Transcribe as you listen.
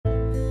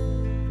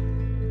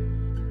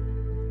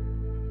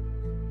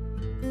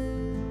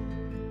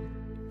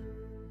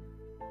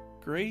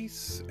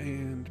Grace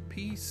and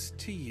peace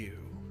to you.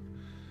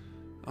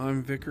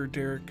 I'm Vicar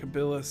Derek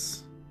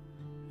Kabilis,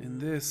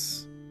 and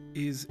this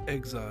is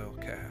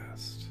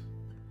ExileCast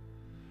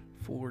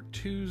for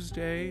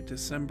Tuesday,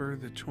 December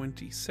the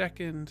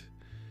 22nd,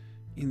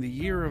 in the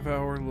year of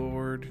our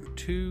Lord,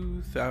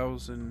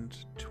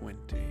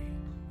 2020.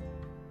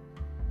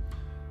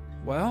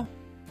 Well,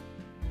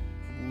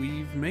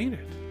 we've made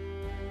it.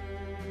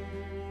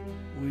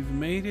 We've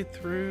made it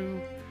through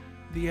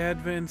the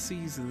Advent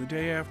season. The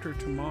day after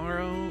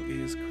tomorrow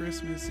is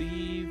Christmas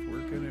Eve.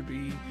 We're going to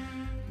be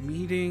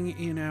meeting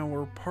in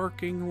our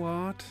parking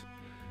lot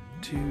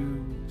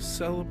to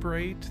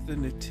celebrate the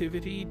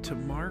Nativity, to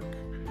mark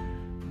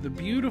the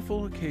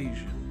beautiful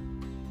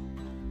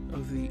occasion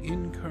of the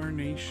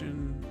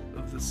incarnation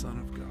of the Son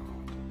of God.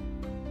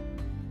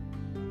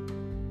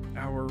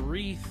 Our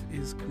wreath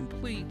is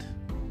complete.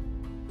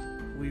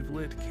 We've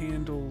lit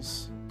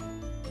candles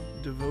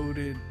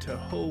devoted to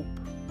hope,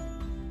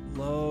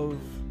 love,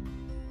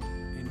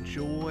 and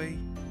joy.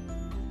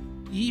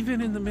 Even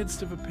in the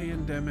midst of a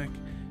pandemic,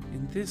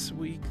 and this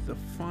week the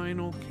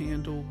final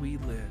candle we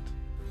lit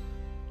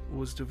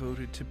was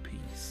devoted to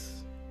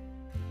peace.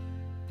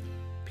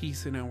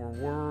 Peace in our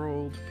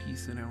world,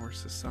 peace in our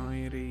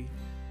society,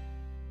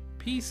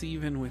 peace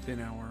even within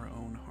our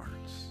own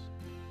hearts.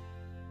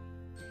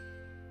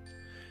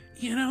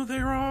 You know,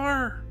 there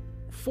are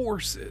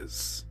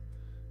forces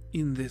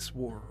in this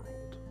world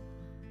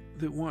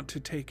that want to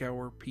take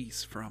our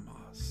peace from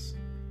us.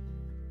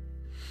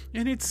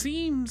 And it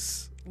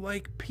seems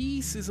like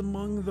peace is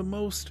among the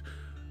most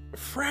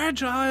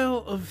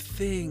fragile of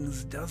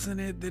things, doesn't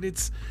it? That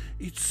it's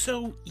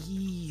so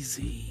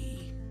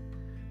easy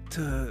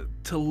to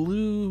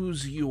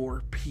lose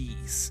your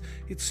peace.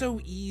 It's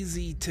so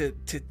easy to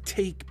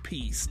take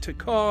peace, to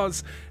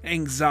cause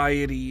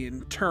anxiety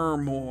and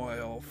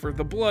turmoil, for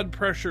the blood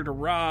pressure to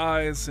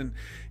rise and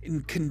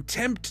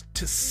contempt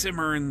to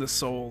simmer in the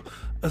soul,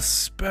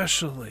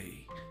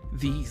 especially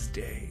these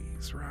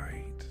days,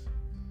 right?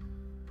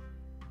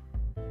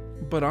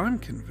 But I'm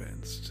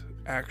convinced,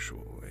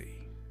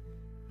 actually,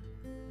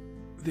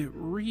 that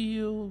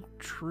real,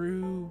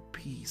 true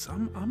peace,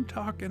 I'm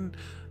talking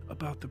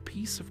about the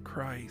peace of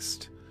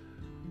Christ,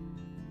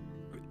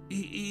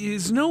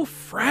 is no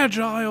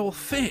fragile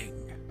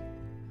thing.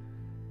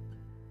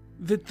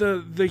 That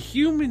the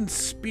human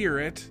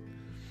spirit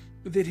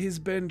that has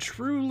been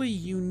truly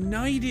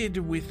united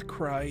with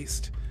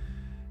Christ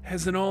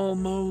has an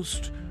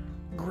almost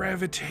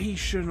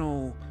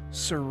gravitational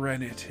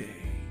serenity,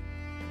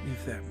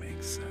 if that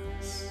makes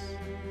sense.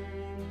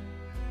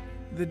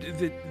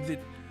 That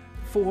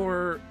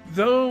for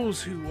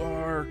those who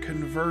are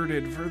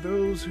converted, for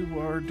those who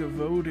are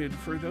devoted,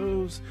 for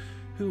those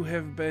who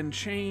have been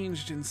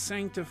changed and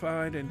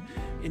sanctified and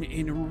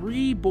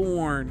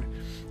reborn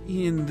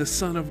in the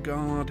Son of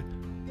God,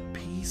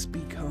 peace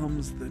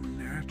becomes the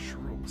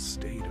natural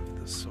state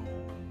of the soul.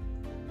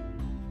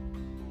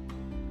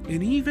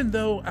 And even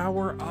though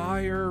our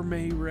ire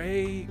may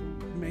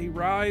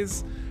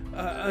rise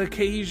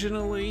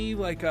occasionally,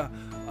 like a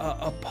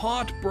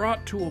pot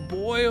brought to a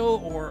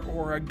boil,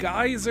 or a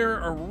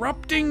geyser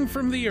erupting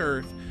from the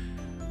earth,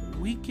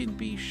 we can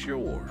be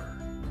sure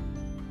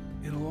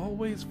it'll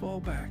always fall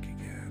back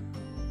again.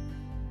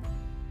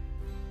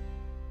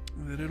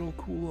 That it'll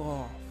cool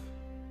off,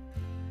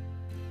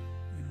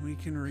 and we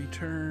can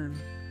return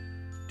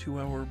to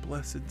our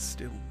blessed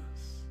stillness.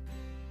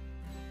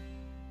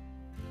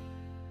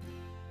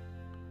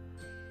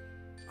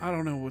 I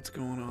don't know what's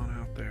going on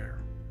out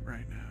there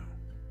right now.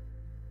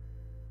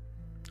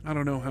 I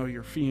don't know how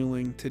you're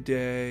feeling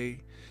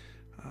today,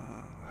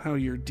 how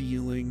you're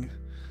dealing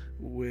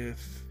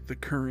with the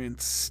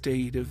current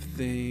state of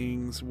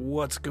things,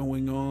 what's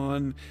going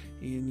on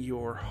in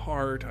your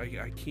heart.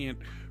 I can't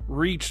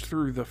reach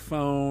through the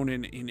phone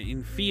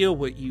and feel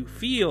what you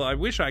feel. I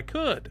wish I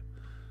could.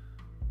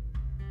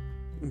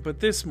 But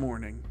this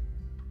morning,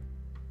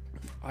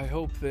 I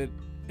hope that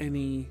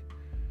any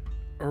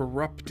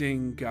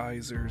erupting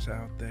geysers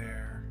out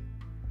there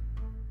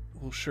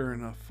will sure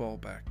enough fall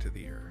back to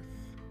the earth.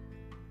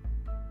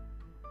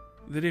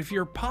 That if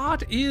your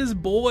pot is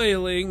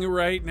boiling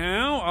right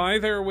now,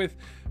 either with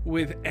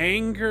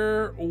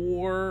anger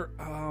or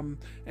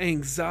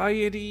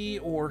anxiety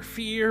or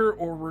fear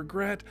or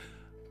regret,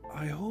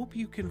 I hope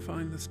you can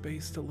find the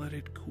space to let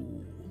it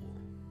cool.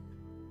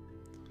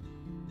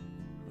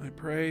 I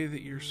pray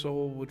that your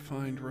soul would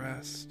find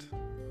rest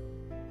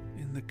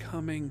in the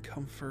coming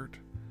comfort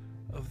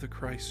of the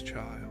Christ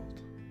child,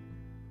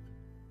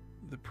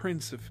 the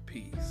Prince of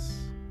Peace,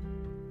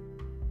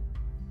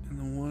 and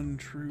the one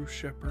true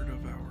shepherd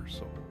of our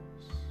souls.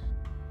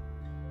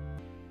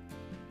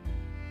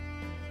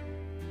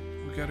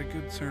 We got a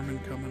good sermon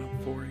coming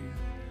up for you.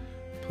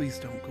 Please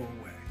don't go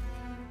away.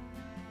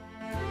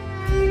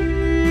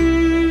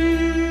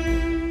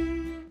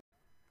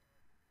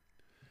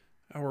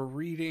 Our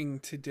reading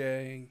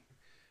today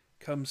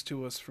comes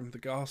to us from the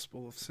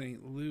Gospel of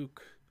St.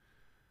 Luke,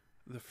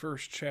 the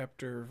first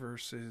chapter,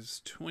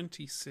 verses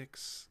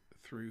 26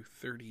 through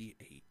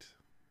 38.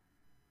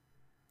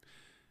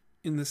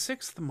 In the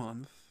 6th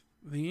month,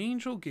 the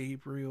angel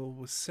Gabriel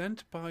was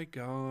sent by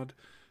God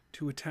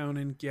to a town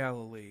in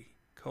Galilee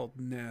called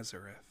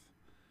Nazareth,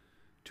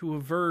 to a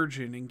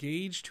virgin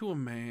engaged to a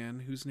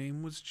man whose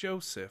name was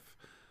Joseph,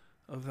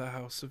 of the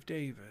house of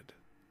David.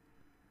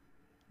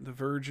 The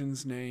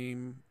virgin's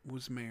name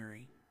was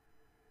Mary.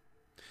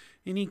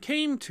 And he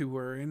came to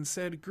her and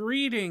said,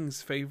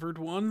 "Greetings, favored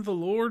one, the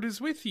Lord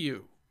is with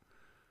you."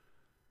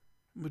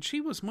 But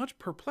she was much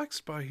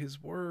perplexed by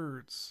his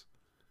words,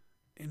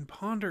 and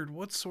pondered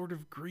what sort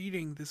of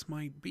greeting this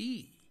might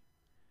be.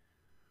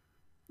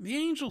 The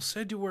angel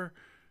said to her,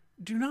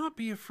 "Do not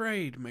be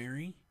afraid,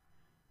 Mary,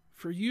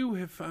 for you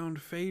have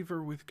found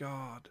favor with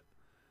God,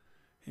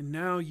 and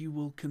now you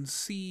will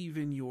conceive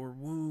in your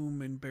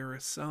womb and bear a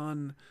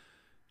son,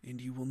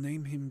 and you will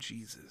name him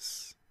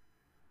Jesus.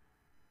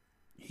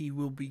 He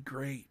will be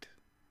great,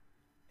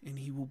 and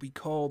he will be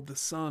called the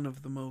Son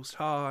of the Most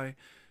High,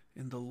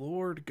 and the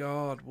Lord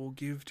God will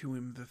give to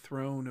him the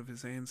throne of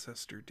his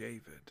ancestor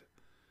David.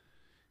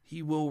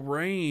 He will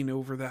reign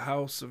over the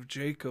house of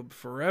Jacob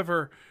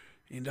forever,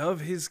 and of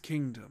his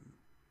kingdom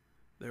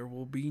there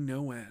will be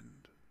no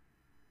end."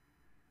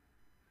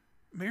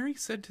 Mary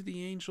said to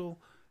the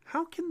angel,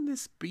 "How can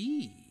this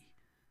be,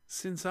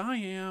 since I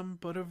am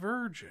but a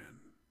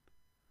virgin?"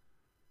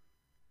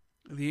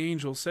 The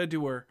angel said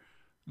to her,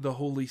 "The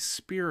Holy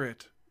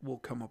Spirit will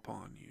come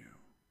upon you,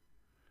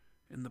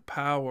 and the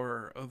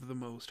power of the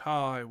Most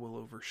High will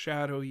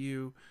overshadow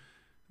you.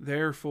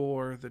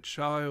 Therefore, the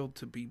child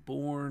to be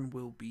born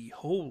will be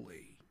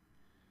holy.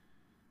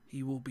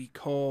 He will be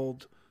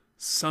called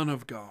Son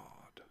of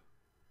God.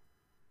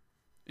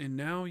 And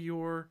now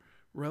your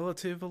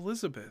relative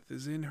Elizabeth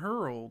is in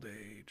her old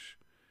age,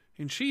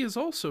 and she has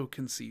also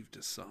conceived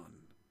a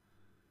son.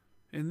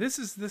 And this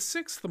is the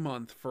 6th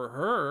month for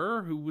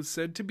her who was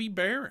said to be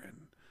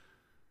barren.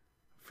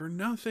 For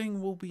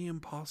nothing will be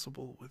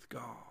impossible with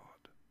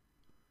God."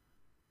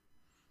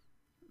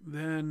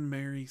 Then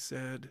Mary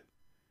said,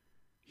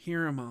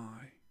 "Here am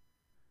I,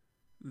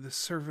 the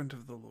servant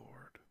of the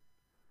Lord.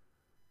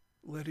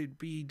 Let it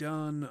be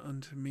done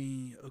unto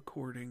me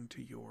according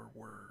to your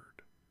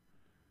word."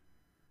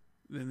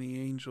 Then the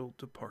angel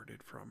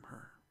departed from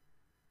her.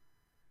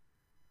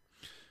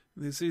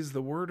 This is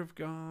the word of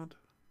God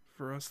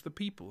for us, the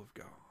people of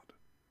God.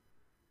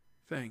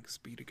 Thanks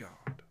be to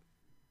God.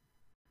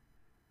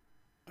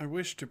 I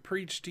wish to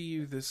preach to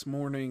you this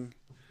morning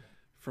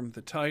from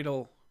the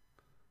title,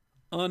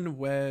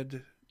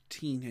 Unwed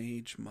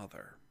Teenage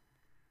Mother.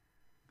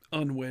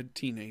 Unwed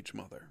Teenage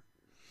Mother.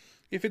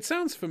 If it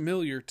sounds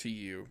familiar to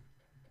you,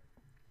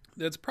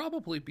 that's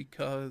probably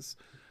because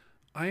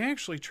I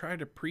actually try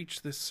to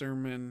preach this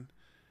sermon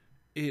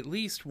at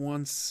least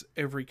once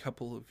every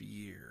couple of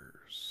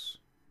years.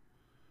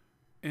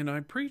 And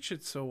I preach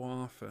it so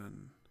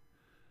often,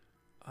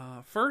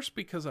 first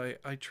because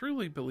I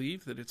truly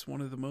believe that it's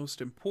one of the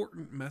most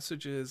important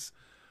messages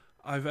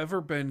I've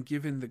ever been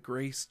given the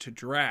grace to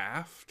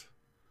draft.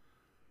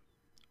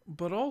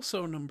 But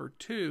also, number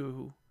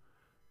two,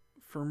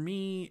 for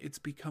me, it's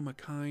become a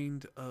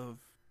kind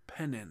of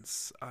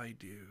penance I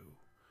do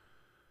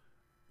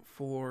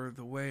for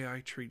the way I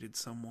treated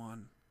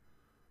someone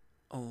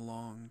a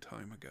long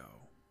time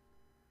ago.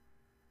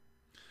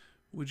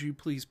 Would you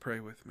please pray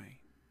with me?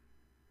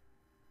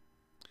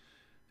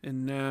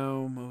 And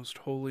now, most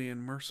holy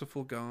and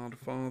merciful God,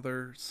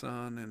 Father,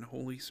 Son, and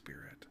Holy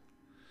Spirit,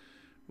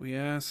 we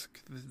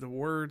ask that the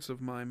words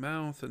of my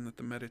mouth and that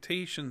the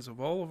meditations of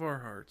all of our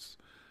hearts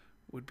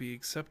would be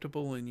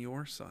acceptable in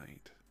your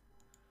sight.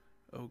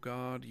 O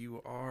God,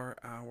 you are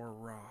our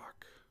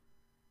rock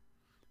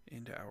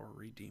and our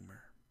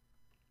Redeemer.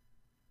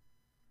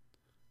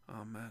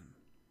 Amen.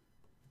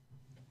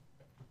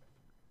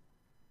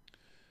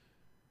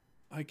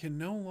 I can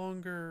no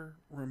longer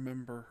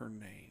remember her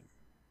name.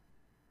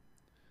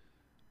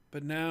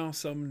 But now,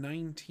 some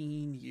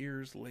 19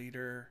 years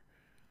later,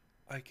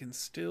 I can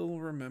still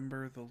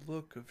remember the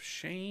look of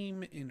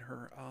shame in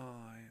her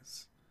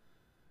eyes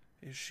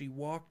as she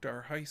walked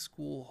our high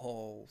school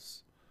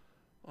halls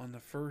on the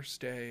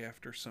first day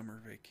after summer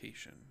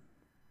vacation.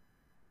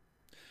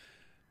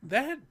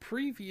 That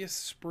previous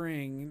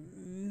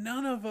spring,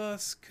 none of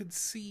us could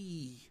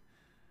see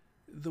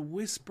the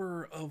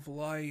whisper of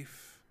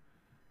life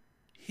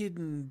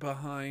hidden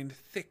behind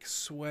thick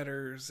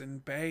sweaters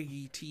and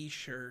baggy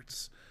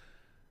t-shirts.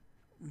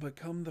 But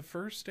come the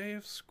first day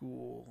of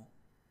school,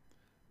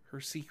 her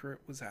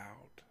secret was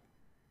out.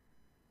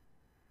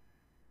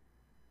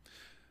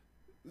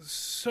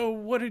 So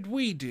what did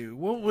we do?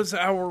 What was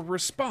our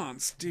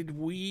response? Did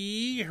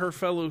we, her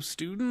fellow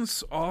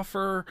students,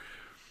 offer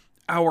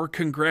our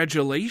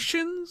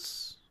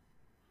congratulations?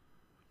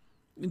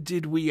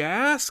 Did we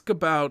ask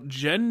about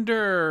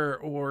gender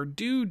or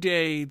due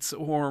dates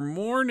or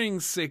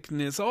morning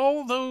sickness,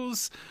 all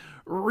those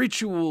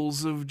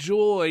rituals of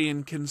joy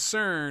and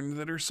concern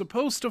that are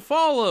supposed to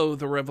follow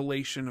the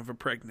revelation of a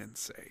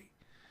pregnancy?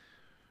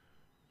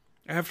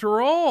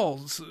 After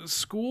all,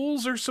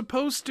 schools are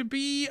supposed to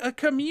be a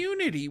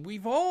community.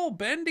 We've all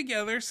been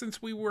together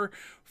since we were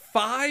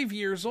 5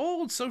 years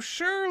old, so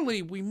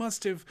surely we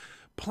must have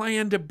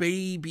planned a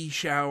baby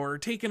shower,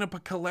 taken up a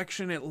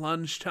collection at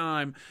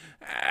lunchtime,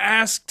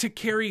 asked to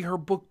carry her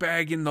book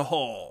bag in the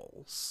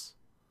halls.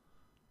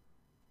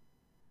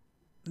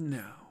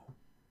 No,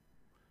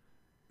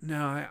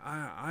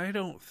 I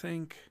don't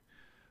think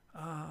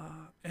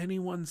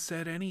anyone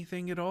said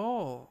anything at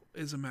all,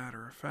 as a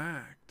matter of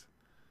fact.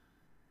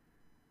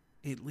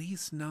 At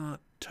least not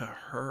to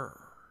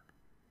her.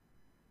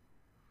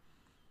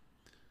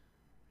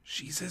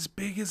 She's as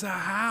big as a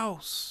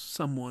house,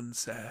 someone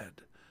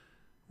said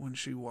when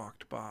she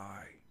walked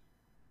by.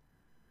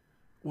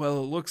 Well,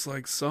 it looks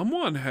like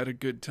someone had a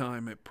good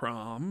time at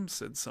prom,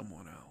 said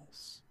someone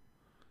else.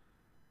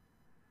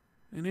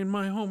 And in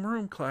my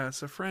homeroom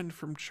class, a friend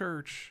from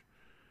church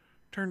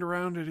turned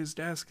around at his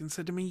desk and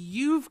said to me,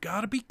 "You've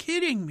got to be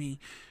kidding me.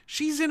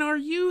 She's in our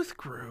youth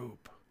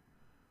group."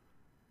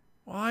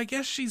 Well, I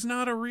guess she's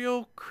not a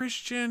real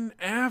Christian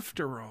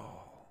after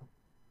all.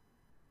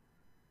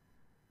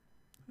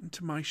 And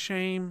to my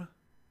shame,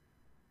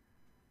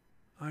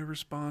 I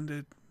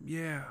responded,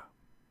 yeah,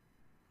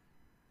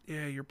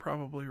 you're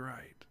probably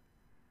right.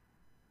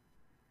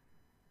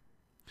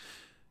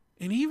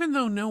 And even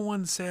though no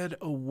one said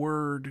a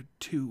word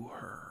to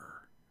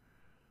her,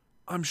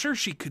 I'm sure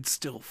she could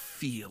still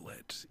feel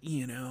it,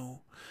 you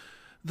know.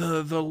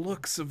 The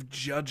looks of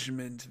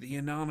judgment, the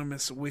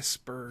anonymous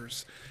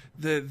whispers,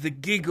 the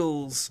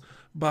giggles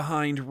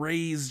behind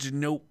raised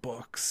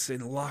notebooks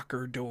and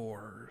locker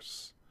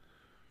doors.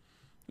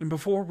 And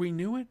before we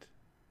knew it,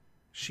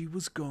 she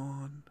was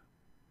gone.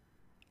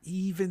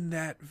 Even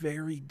that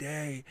very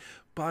day,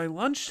 by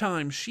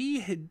lunchtime, she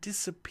had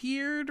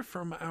disappeared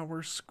from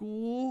our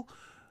school,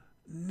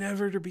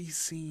 never to be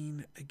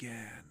seen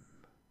again.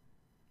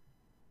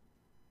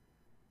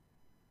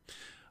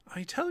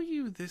 I tell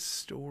you this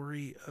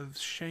story of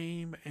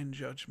shame and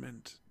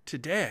judgment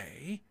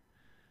today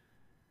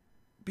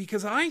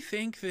because I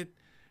think that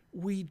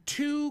we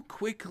too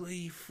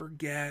quickly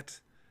forget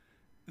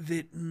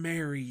that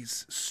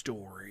Mary's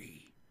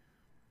story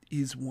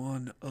is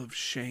one of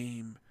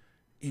shame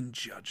and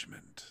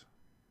judgment.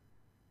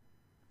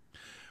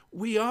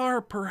 We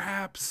are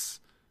perhaps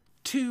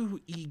too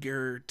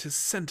eager to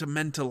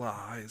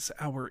sentimentalize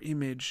our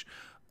image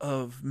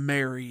of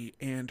Mary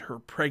and her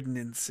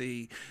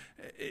pregnancy,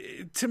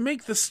 to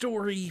make the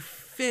story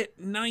fit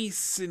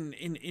nice and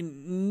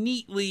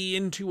neatly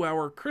into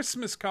our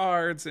Christmas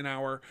cards and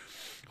our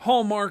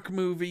Hallmark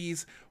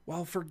movies,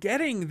 while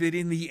forgetting that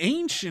in the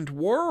ancient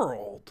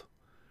world,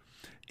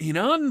 an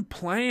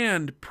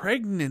unplanned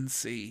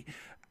pregnancy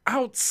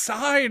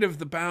outside of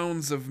the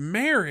bounds of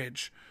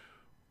marriage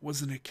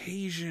was an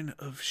occasion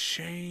of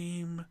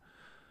shame,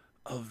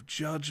 of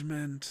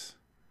judgment,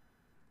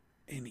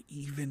 and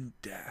even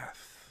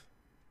death.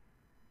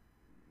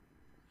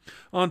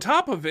 On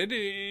top of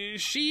it,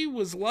 she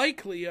was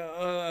likely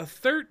a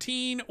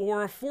 13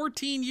 or a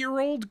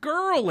 14-year-old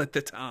girl at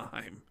the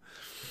time.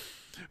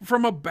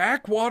 From a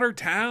backwater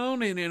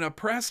town in an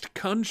oppressed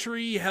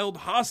country held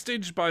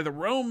hostage by the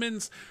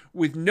Romans,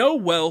 with no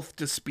wealth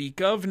to speak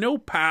of, no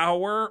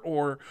power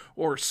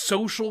or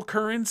social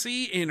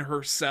currency in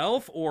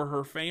herself or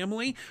her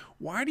family,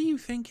 why do you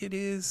think it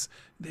is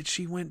that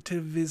she went to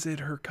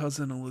visit her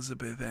cousin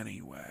Elizabeth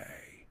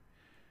anyway?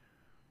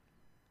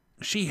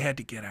 She had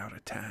to get out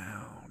of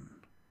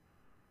town.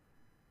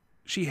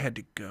 She had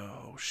to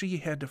go. She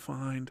had to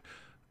find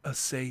a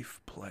safe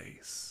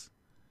place,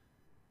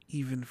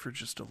 even for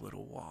just a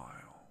little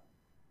while.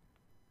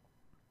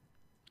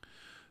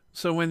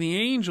 So when the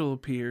angel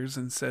appears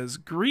and says,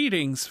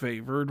 "Greetings,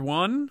 favored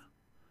one,"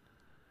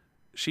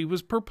 she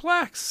was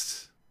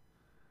perplexed,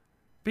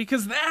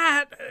 because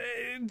that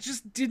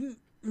just didn't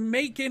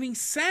make any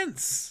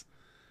sense.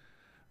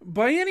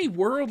 By any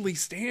worldly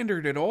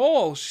standard at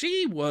all,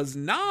 she was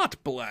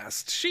not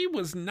blessed. She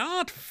was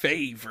not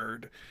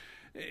favored.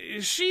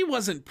 She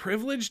wasn't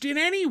privileged in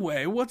any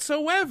way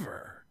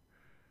whatsoever.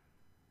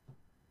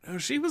 No,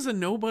 she was a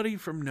nobody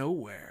from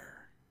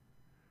nowhere.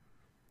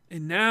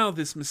 And now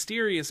this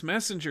mysterious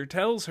messenger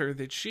tells her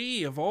that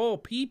she, of all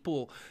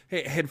people,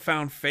 had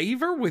found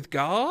favor with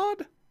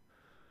God?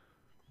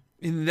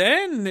 And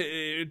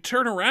then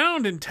turn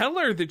around and tell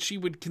her that she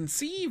would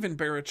conceive and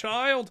bear a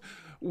child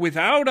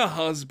without a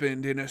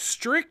husband in a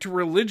strict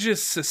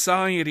religious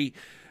society.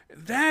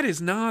 That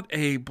is not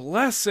a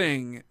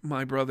blessing,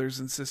 my brothers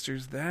and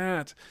sisters.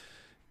 That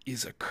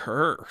is a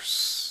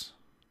curse.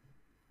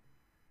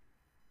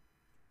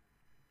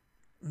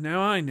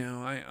 Now I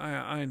know,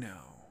 I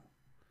know.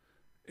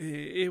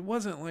 It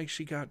wasn't like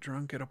she got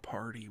drunk at a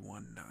party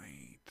one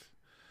night,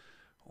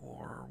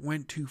 or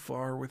went too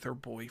far with her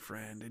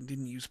boyfriend and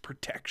didn't use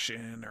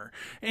protection or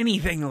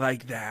anything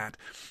like that.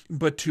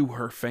 But to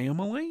her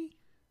family,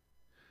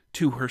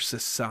 to her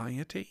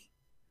society,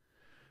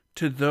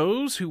 to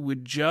those who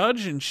would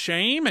judge and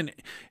shame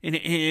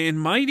and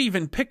might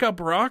even pick up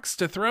rocks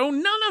to throw,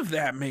 none of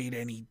that made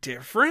any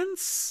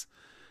difference.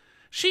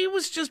 She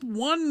was just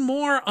one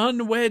more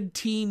unwed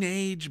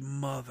teenage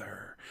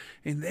mother,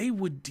 and they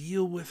would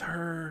deal with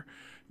her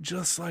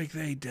just like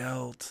they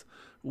dealt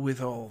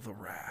with all the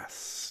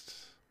rest.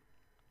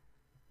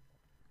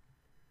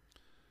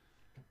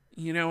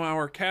 You know,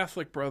 our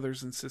Catholic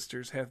brothers and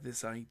sisters have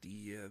this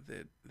idea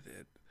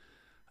that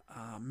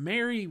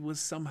Mary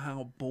was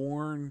somehow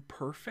born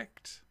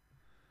perfect,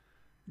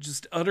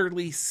 just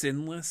utterly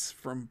sinless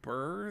from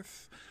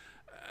birth.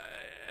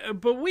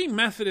 But we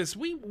Methodists,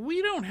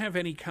 we don't have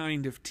any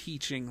kind of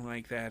teaching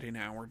like that in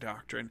our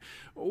doctrine.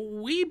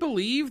 We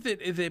believe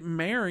that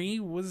Mary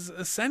was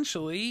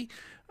essentially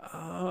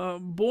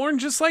born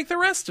just like the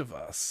rest of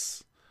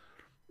us.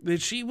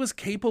 That she was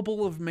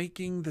capable of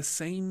making the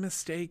same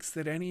mistakes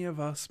that any of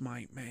us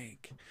might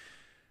make.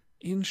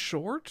 In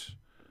short,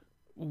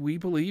 we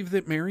believe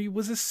that Mary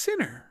was a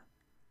sinner.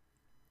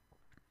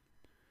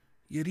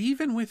 Yet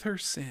even with her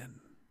sin,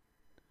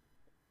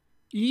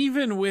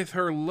 even with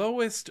her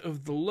lowest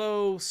of the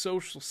low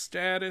social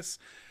status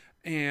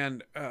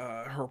and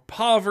her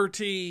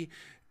poverty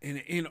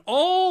and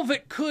all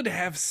that could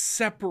have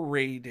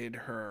separated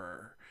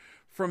her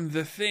from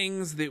the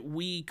things that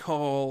we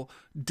call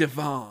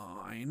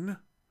divine,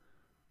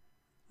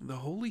 the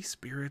Holy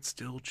Spirit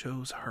still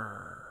chose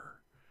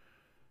her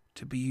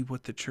to be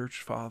what the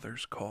church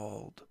fathers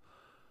called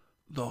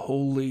the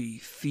Holy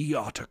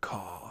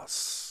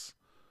Theotokos,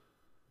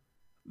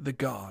 the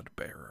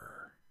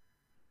God-bearer,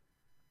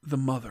 the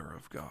Mother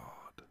of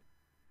God,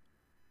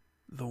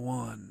 the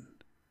one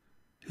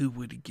who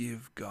would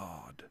give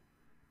God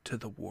to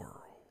the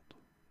world.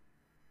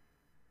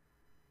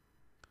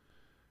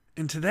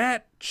 And to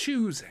that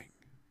choosing,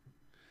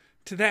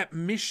 to that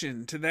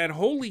mission, to that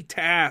holy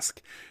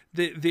task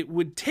that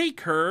would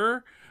take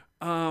her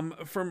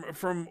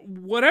from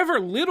whatever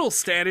little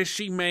status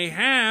she may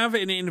have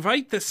and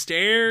invite the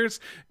stares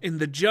and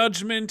the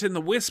judgment and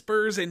the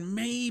whispers and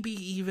maybe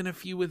even a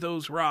few of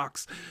those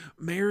rocks,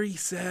 Mary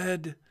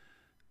said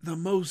the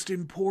most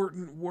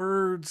important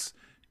words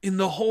in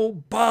the whole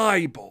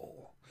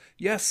Bible.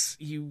 Yes,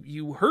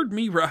 you heard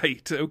me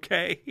right,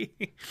 okay?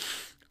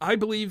 I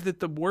believe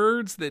that the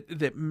words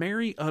that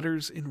Mary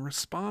utters in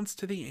response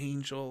to the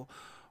angel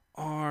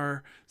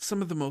are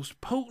some of the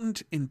most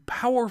potent and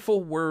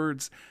powerful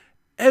words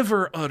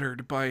ever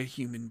uttered by a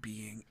human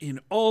being in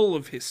all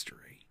of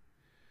history.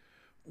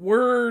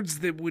 Words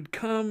that would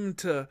come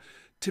to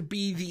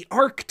be the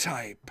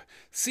archetype,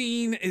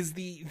 seen as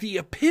the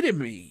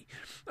epitome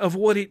of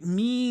what it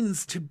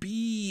means to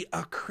be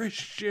a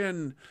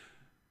Christian.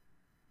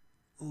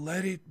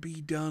 Let it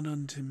be done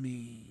unto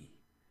me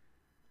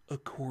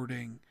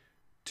according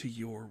to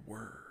your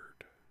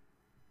word.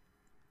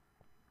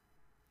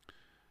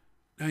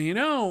 Now, you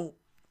know,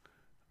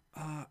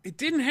 it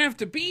didn't have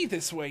to be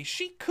this way.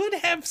 She could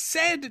have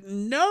said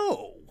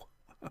no,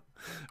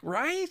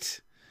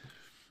 right?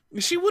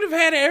 She would have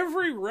had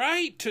every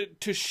right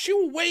to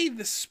shoo away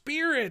the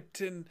spirit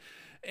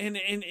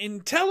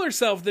and tell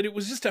herself that it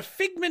was just a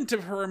figment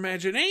of her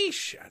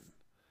imagination.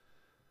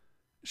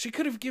 She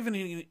could have given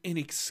an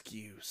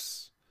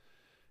excuse.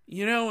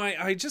 You know,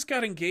 I just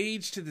got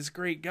engaged to this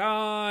great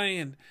guy,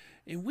 and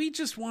we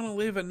just want to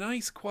live a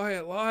nice,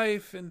 quiet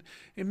life, and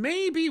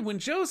maybe when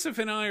Joseph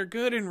and I are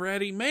good and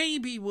ready,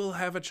 maybe we'll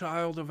have a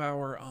child of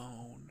our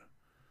own.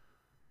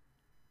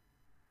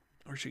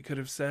 Or she could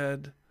have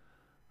said,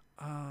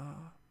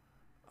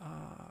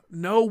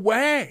 no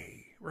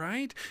way,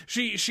 right?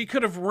 She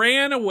could have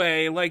ran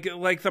away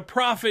like the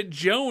prophet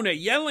Jonah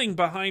yelling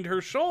behind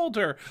her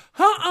shoulder,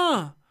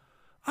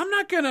 I'm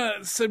not going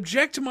to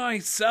subject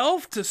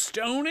myself to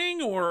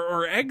stoning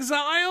or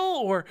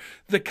exile or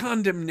the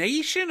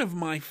condemnation of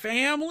my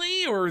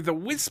family or the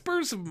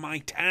whispers of my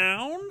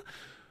town.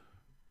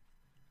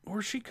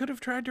 Or she could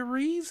have tried to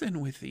reason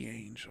with the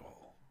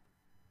angel.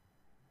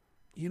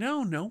 You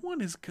know, no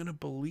one is going to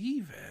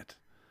believe it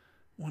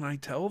when I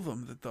tell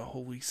them that the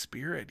Holy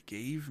Spirit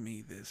gave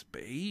me this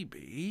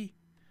baby.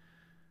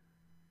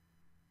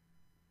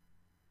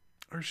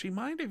 Or she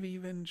might have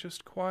even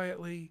just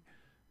quietly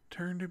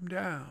turned him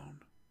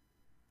down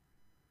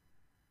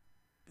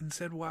and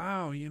said,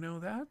 wow, you know,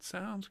 that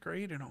sounds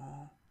great and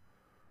all,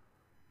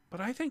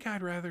 but I think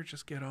I'd rather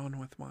just get on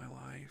with my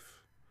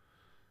life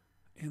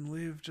and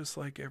live just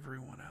like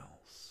everyone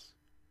else.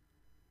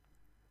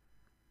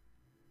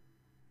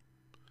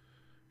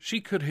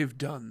 She could have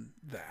done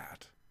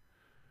that.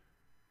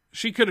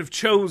 She could have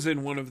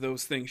chosen one of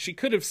those things. She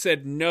could have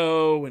said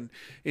no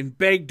and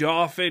begged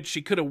off it.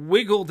 She could have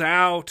wiggled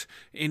out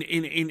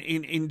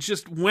and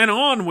just went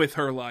on with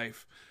her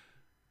life.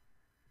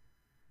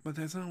 But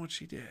that's not what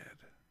she did.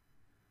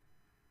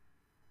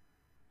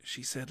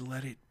 She said,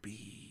 let it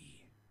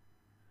be.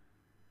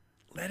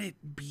 Let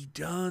it be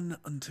done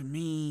unto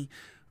me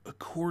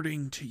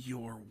according to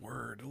your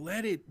word.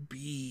 Let it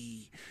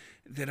be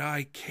that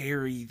I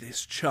carry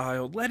this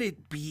child. Let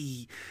it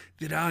be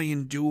that I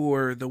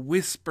endure the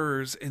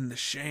whispers and the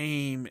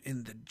shame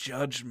and the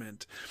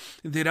judgment.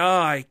 That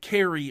I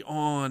carry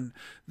on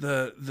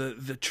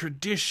the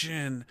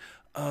tradition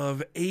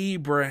of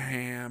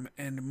Abraham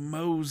and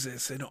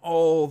Moses and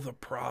all the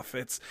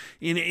prophets.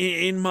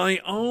 In my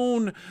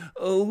own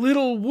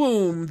little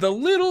womb, the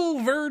little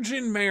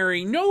Virgin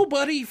Mary,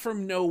 nobody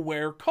from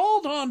nowhere,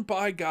 called on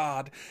by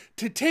God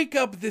to take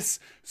up this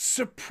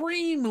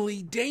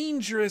supremely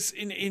dangerous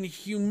and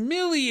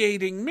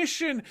humiliating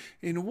mission.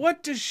 And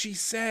what does she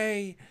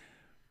say?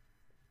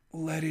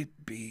 Let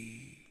it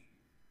be.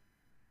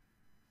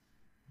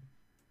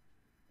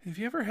 Have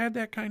you ever had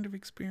that kind of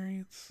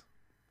experience?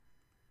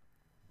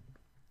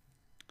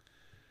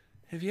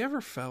 Have you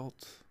ever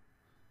felt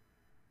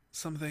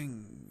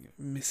something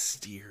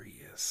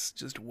mysterious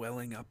just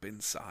welling up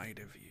inside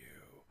of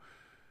you,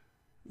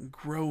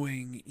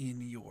 growing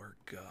in your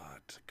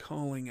gut,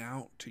 calling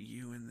out to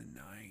you in the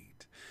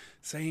night,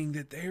 saying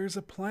that there's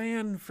a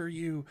plan for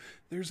you,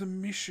 there's a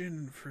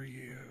mission for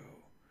you,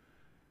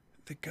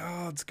 that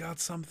God's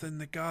got something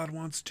that God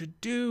wants to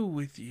do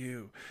with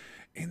you,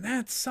 and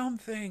that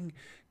something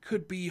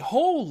could be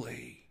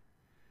holy.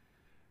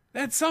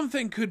 That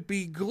something could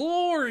be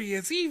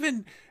glorious,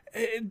 even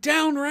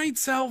downright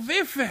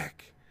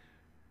salvific.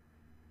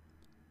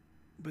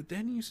 But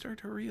then you start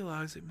to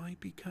realize it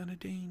might be kind of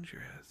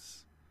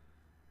dangerous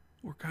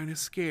or kind of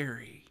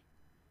scary.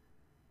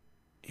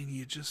 And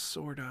you just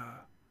sort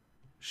of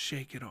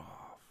shake it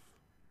off.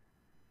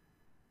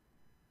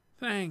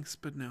 Thanks,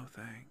 but no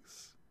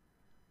thanks.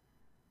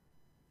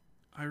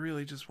 I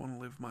really just want to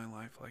live my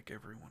life like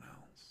everyone else.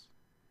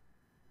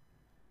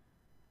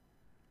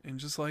 And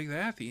just like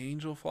that, the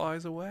angel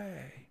flies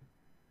away.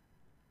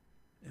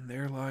 And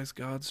there lies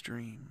God's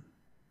dream,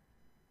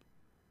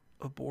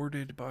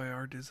 aborted by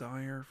our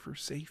desire for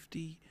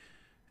safety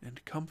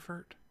and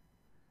comfort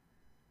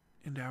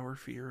and our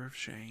fear of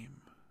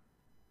shame.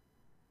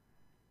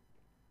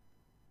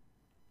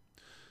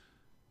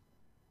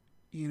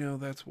 You know,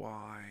 that's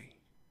why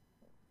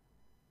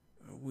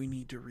we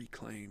need to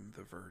reclaim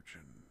the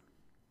Virgin.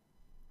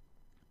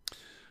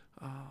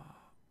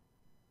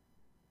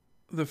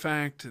 The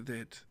fact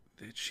that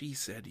she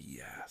said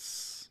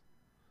yes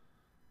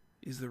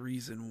is the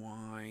reason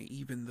why,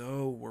 even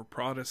though we're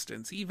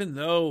Protestants, even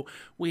though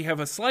we have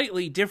a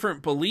slightly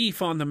different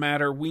belief on the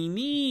matter, we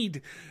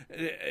need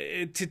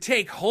to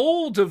take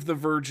hold of the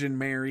Virgin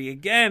Mary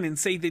again and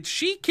say that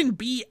she can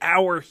be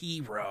our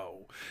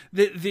hero,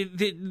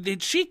 that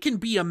she can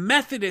be a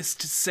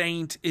Methodist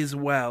saint as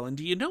well. And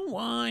do you know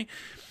why?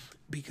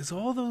 Because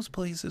all those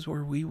places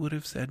where we would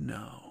have said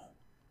no,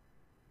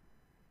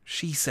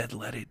 she said,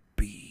 let it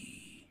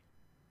be.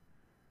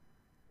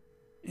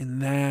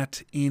 And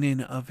that, in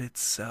and of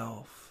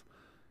itself,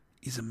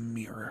 is a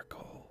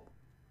miracle.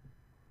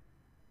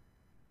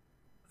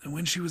 And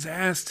when she was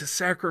asked to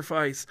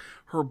sacrifice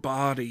her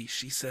body,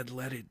 she said,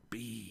 let it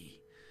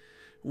be.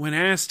 When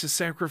asked to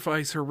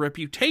sacrifice her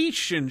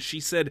reputation, she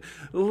said,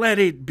 let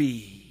it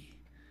be.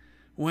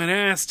 When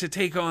asked to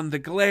take on the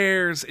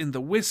glares and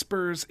the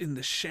whispers and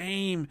the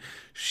shame,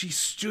 she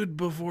stood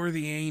before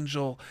the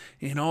angel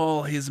in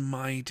all his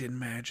might and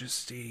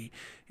majesty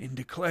and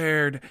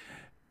declared,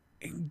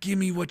 give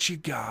me what you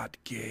got,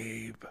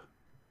 Gabe.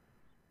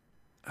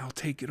 I'll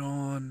take it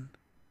on.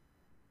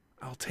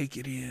 I'll take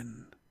it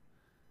in.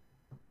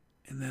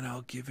 And then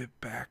I'll give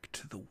it back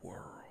to the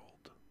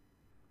world.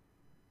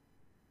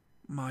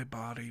 My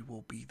body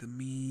will be the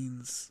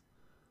means,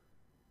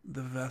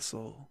 the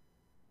vessel,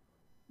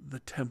 the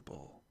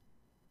temple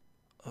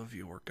of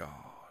your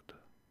God.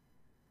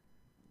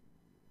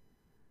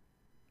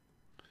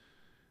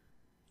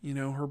 You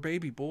know, her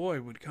baby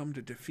boy would come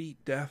to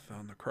defeat death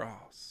on the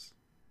cross.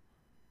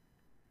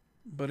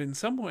 But in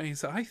some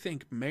ways, I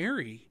think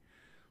Mary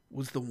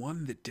was the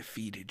one that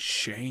defeated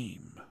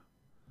shame.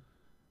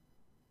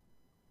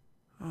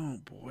 Oh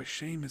boy,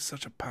 shame is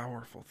such a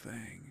powerful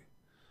thing.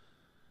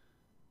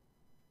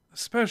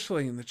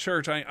 Especially in the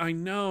church. I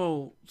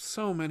know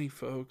so many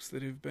folks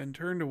that have been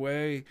turned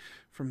away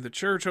from the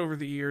church over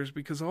the years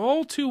because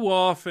all too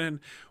often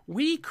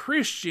we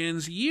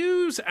Christians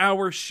use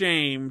our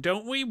shame,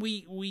 don't we?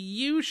 We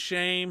use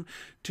shame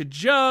to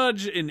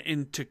judge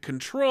and to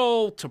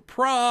control, to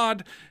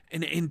prod,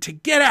 and to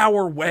get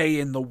our way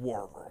in the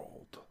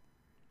world.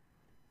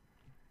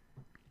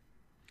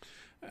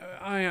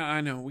 I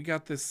know we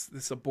got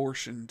this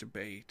abortion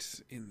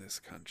debate in this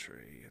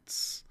country.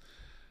 It's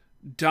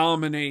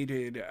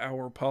dominated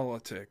our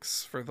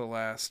politics for the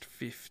last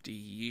 50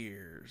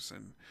 years,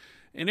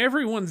 and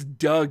everyone's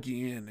dug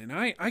in, and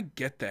I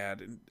get that,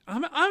 and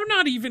I'm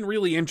not even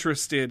really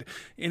interested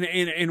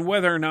in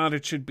whether or not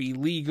it should be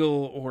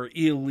legal or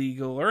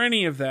illegal or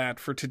any of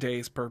that for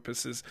today's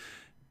purposes,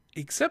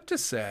 except to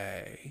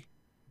say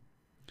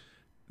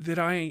that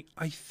I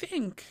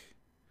think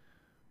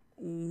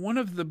one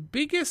of the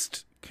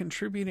biggest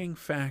contributing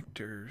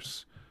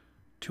factors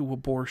to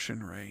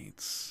abortion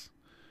rates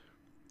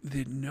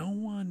that no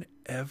one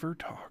ever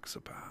talks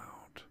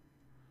about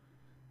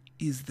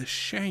is the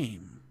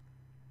shame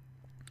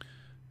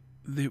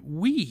that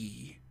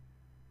we,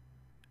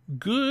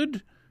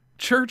 good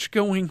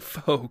church-going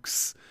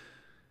folks,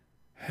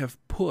 have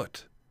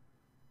put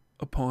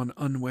upon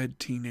unwed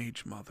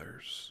teenage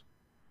mothers.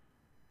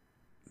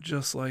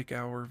 just like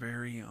our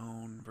very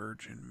own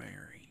Virgin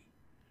Mary.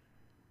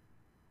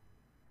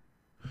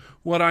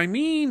 What I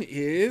mean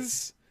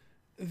is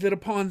that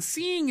upon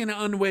seeing an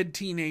unwed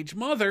teenage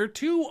mother,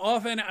 too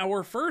often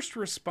our first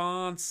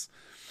response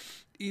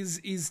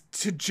is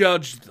to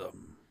judge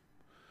them,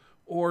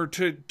 or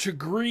to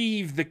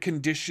grieve the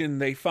condition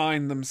they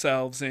find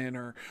themselves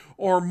in,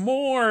 or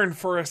mourn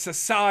for a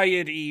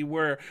society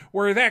where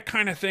that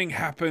kind of thing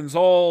happens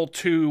all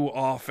too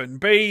often.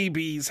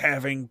 Babies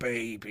having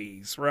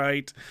babies,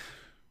 right?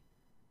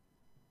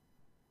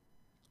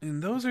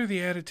 And those are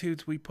the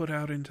attitudes we put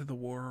out into the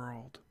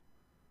world.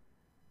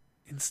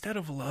 Instead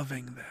of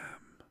loving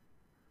them,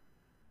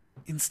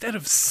 instead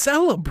of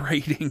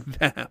celebrating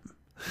them,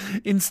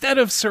 instead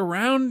of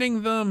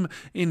surrounding them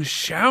and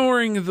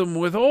showering them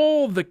with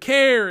all the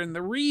care and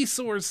the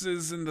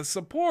resources and the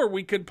support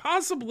we could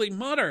possibly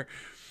mutter.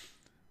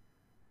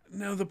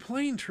 Now, the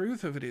plain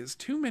truth of it is,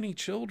 too many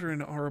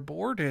children are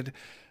aborted,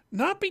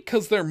 not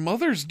because their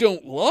mothers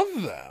don't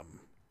love them,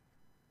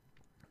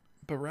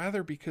 but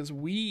rather because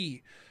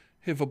we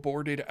have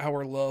aborted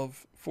our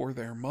love for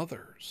their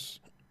mothers.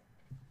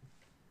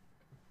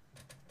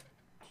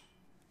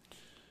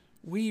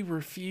 We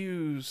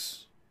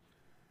refuse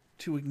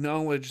to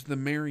acknowledge the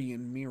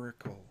Marian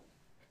miracle,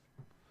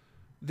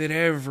 that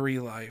every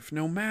life,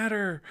 no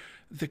matter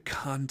the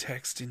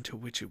context into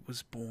which it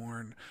was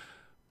born,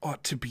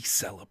 ought to be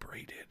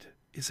celebrated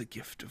as a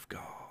gift of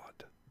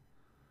God.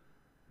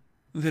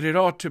 That it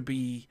ought to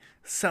be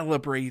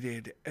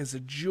celebrated as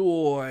a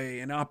joy,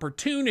 an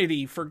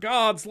opportunity for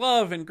God's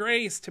love and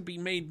grace to be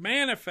made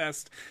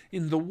manifest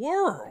in the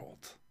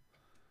world.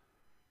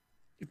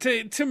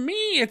 To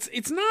me,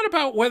 it's not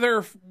about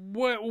whether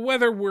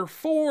we're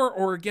for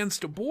or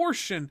against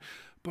abortion,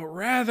 but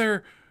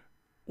rather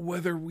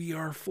whether we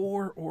are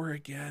for or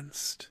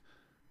against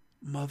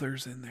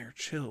mothers and their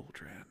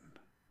children,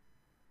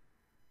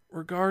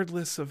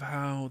 regardless of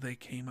how they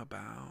came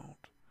about.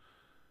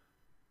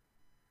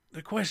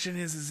 The question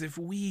is if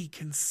we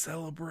can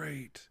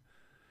celebrate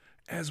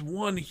as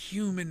one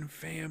human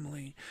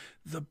family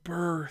the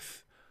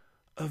birth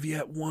of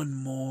yet one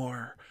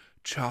more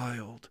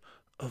child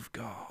of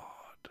God.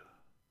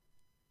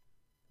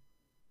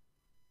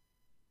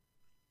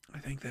 I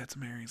think that's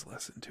Mary's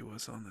lesson to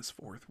us on this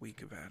fourth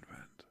week of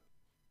Advent.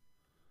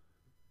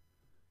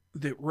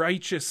 That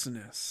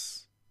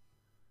righteousness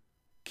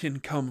can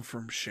come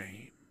from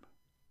shame.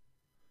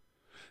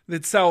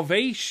 That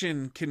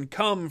salvation can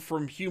come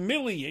from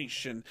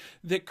humiliation.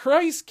 That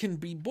Christ can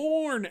be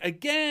born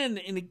again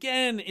and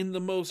again in the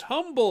most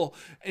humble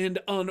and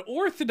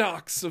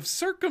unorthodox of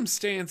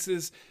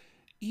circumstances,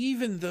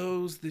 even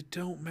those that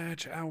don't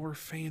match our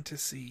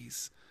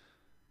fantasies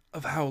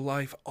of how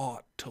life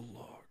ought to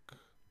look.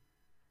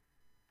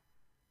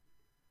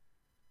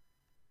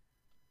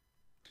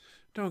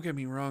 Don't get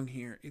me wrong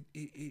here.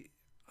 It's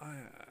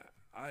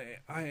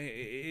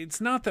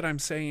not that I'm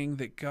saying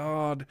that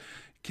God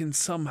can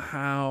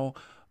somehow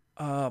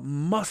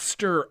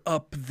muster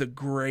up the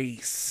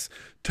grace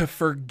to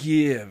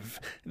forgive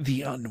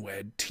the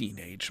unwed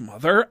teenage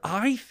mother.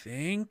 I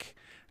think,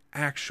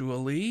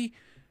 actually,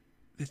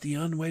 that the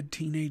unwed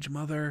teenage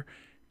mother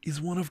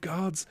is one of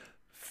God's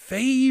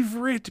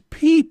favorite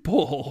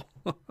people.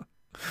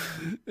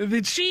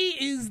 That she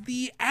is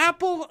the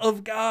apple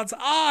of God's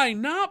eye,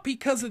 not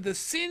because of the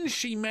sins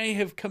she may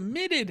have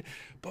committed,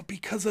 but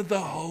because of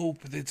the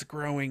hope that's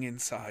growing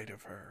inside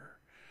of her.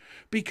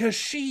 Because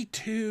she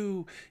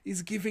too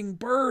is giving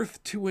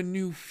birth to a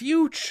new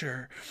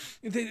future.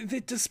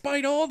 That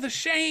despite all the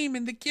shame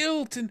and the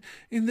guilt and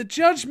the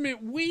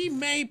judgment we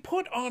may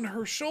put on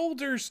her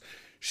shoulders,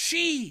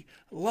 she,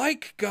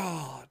 like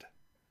God,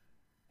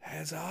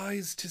 has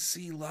eyes to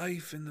see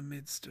life in the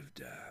midst of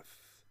death.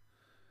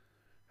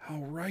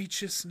 How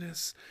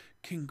righteousness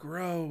can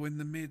grow in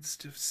the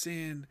midst of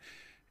sin,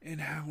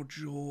 and how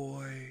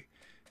joy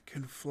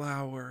can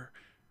flower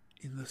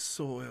in the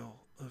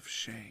soil of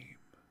shame.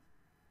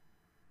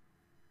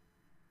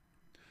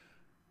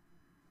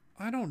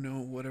 I don't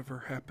know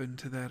whatever happened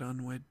to that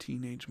unwed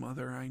teenage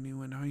mother I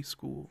knew in high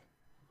school.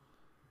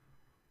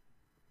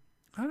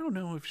 I don't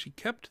know if she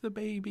kept the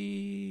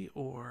baby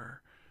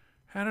or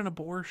had an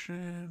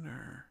abortion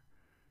or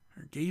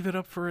gave it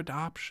up for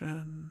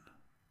adoption.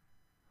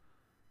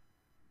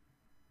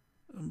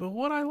 But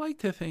what I like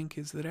to think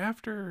is that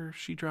after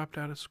she dropped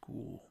out of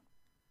school,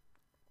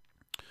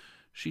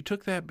 she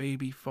took that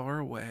baby far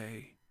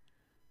away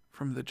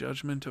from the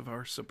judgment of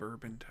our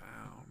suburban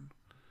town,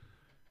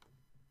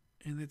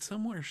 and that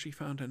somewhere she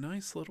found a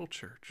nice little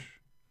church,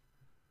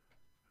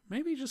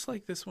 maybe just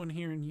like this one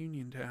here in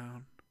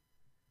Uniontown.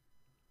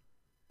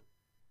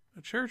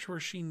 A church where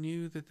she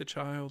knew that the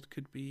child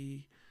could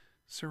be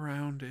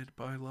surrounded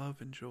by love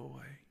and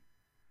joy.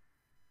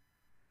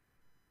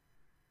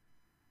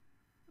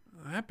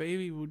 That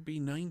baby would be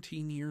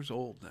 19 years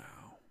old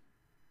now.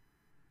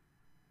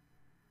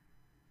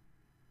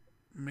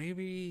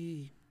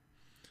 Maybe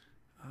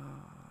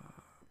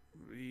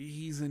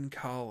he's in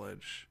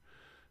college.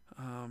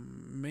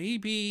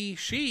 Maybe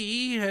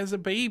she has a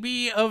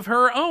baby of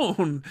her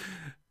own.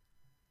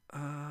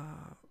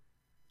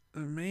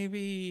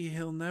 maybe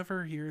he'll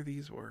never hear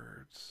these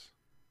words.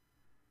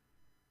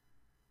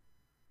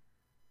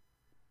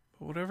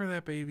 But whatever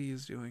that baby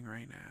is doing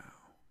right now,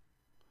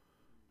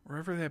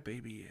 wherever that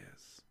baby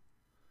is,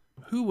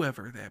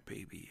 whoever that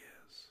baby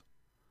is,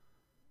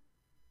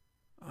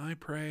 I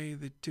pray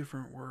that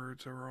different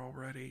words are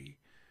already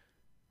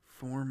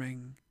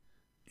forming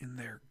in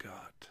their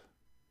gut.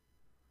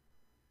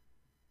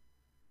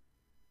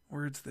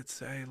 Words that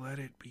say, "Let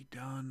it be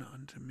done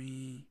unto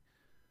me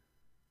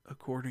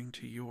according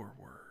to your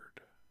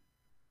word."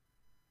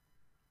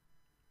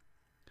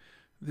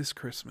 This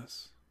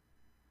Christmas,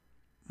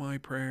 my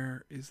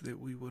prayer is that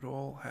we would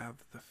all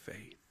have the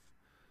faith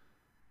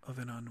of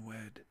an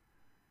unwed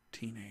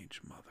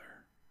teenage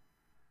mother.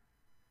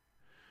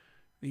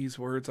 These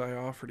words I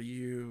offer to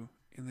you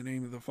in the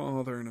name of the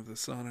Father, and of the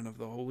Son, and of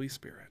the Holy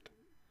Spirit.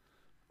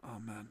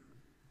 Amen.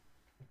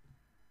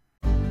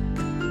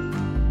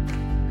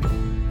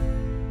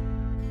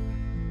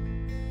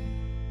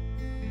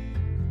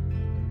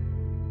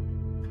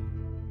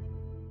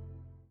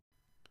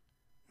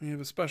 We have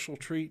a special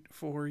treat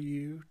for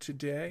you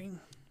today.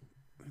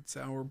 It's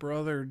our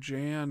brother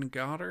Jan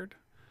Goddard,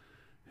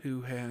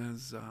 who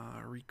has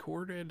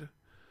recorded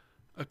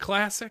a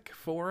classic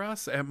for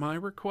us at my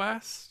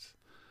request.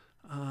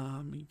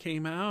 He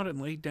came out and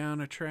laid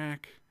down a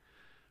track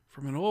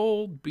from an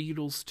old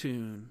Beatles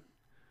tune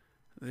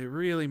that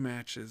really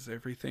matches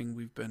everything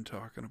we've been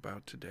talking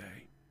about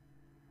today.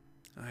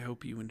 I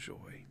hope you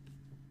enjoy.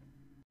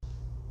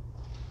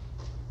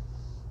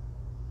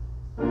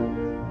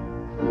 Speaking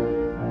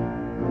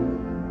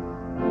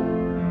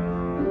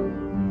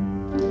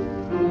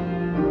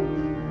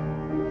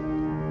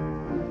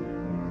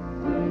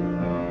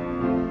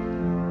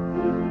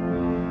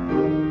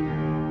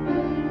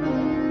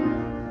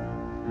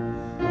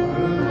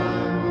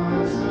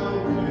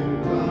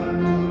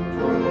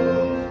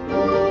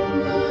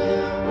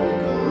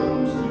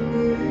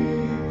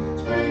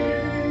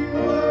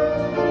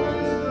words of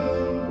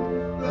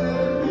wisdom,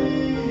 let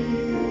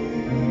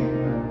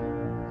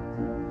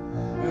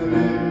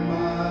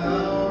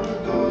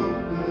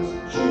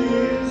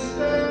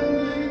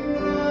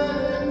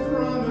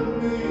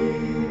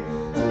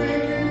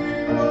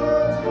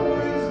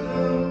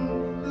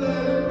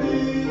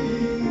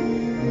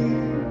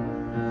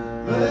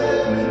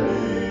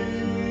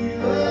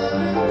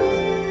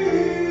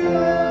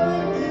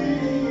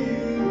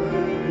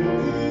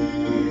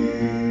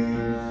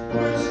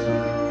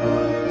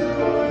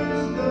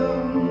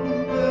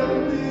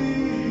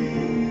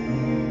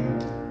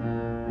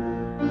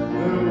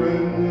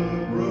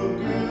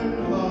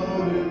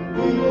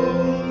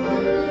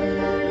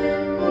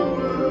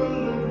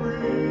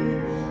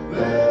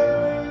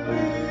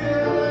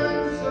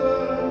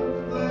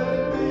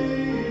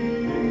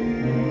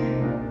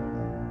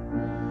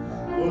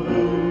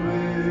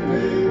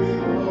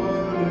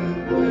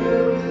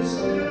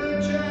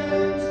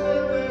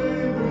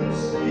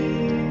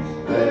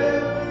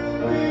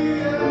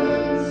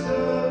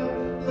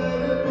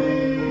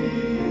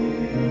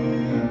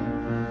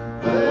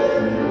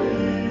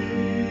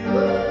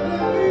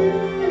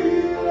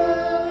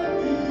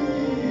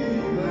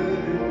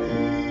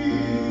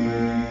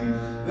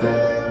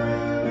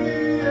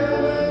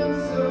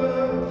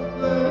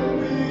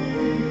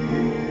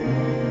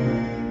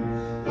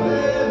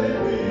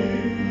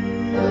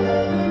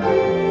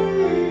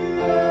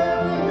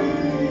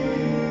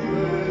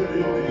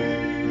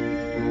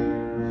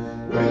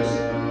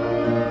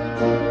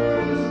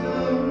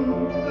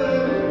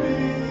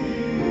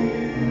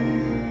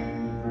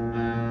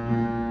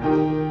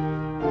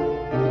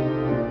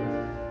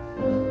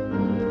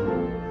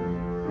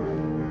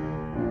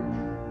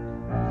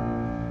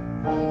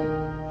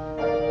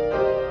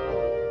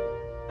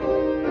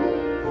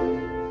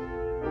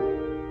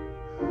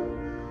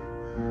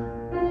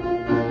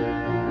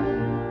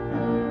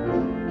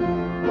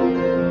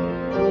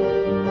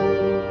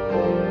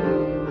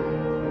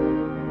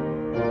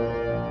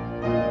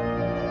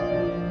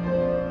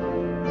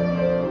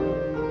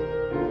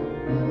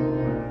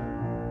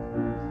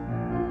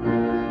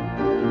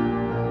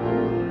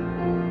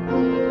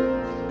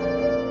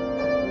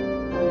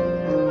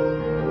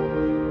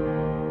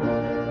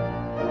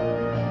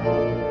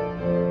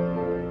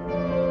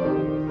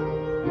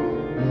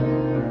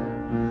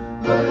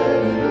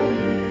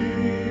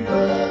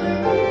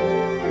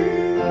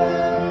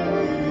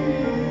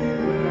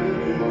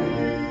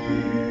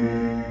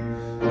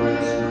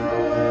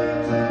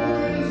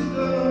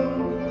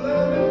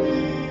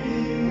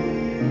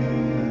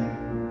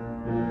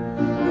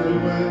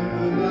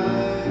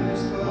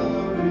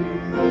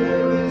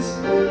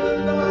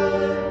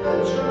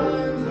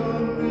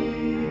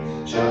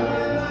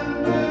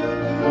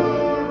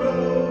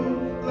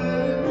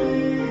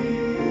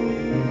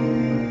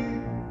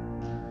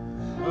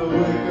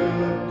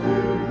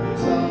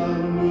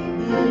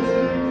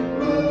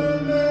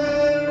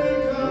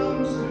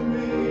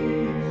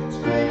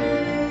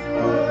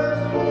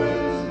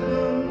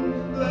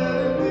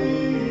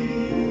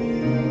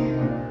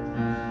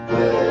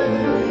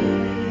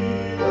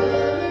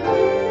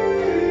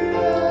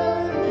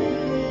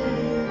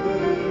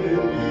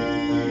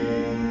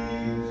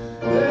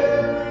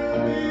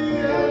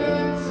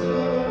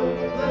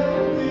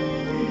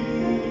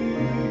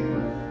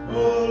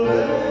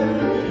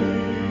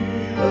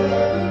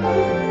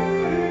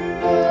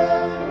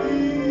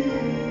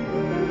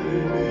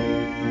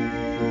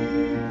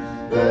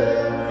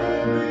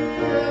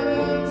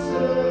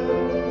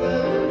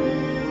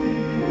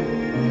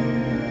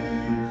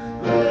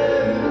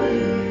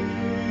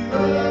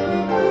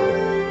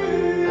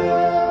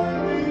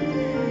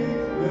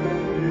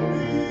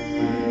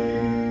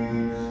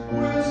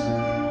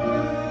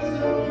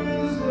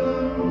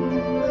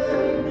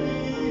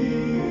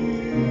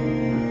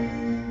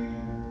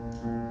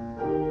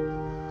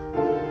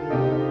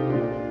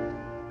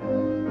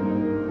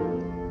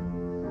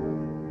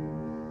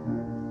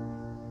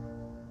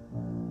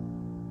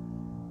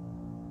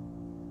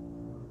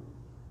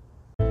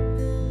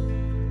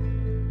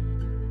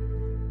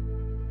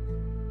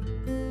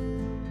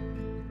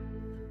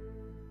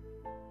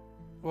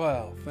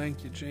Well,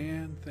 thank you,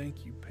 Jan.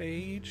 Thank you,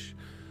 Paige,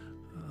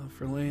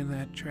 for laying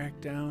that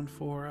track down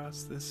for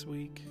us this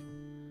week.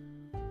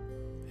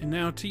 And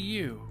now to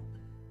you.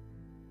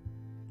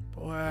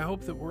 Boy, I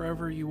hope that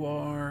wherever you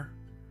are,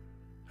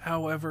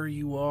 however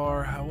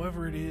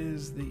it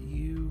is that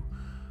you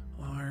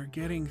are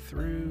getting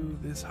through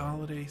this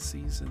holiday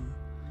season,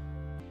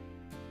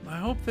 I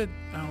hope that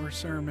our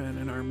sermon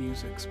and our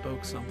music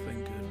spoke something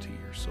good to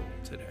your soul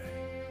today.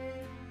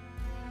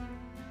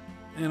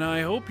 And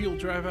I hope you'll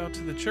drive out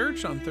to the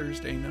church on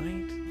Thursday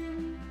night,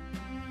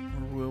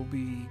 where we'll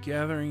be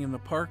gathering in the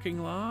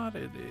parking lot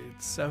at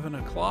 7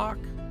 o'clock,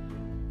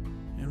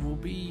 and we'll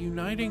be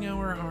uniting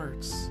our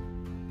hearts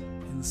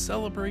in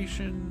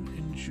celebration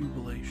and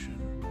jubilation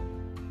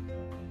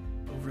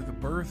over the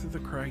birth of the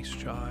Christ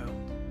child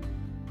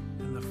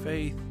and the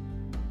faith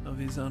of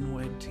his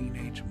unwed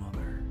teenage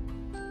mother.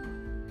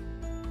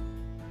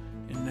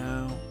 And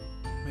now,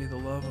 may the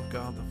love of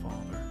God the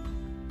Father,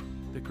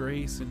 the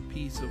grace and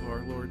peace of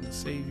our Lord and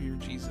Savior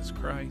Jesus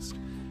Christ,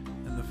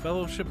 and the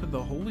fellowship of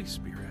the Holy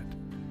Spirit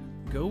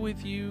go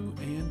with you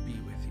and be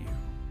with you,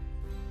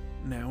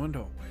 now and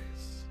always.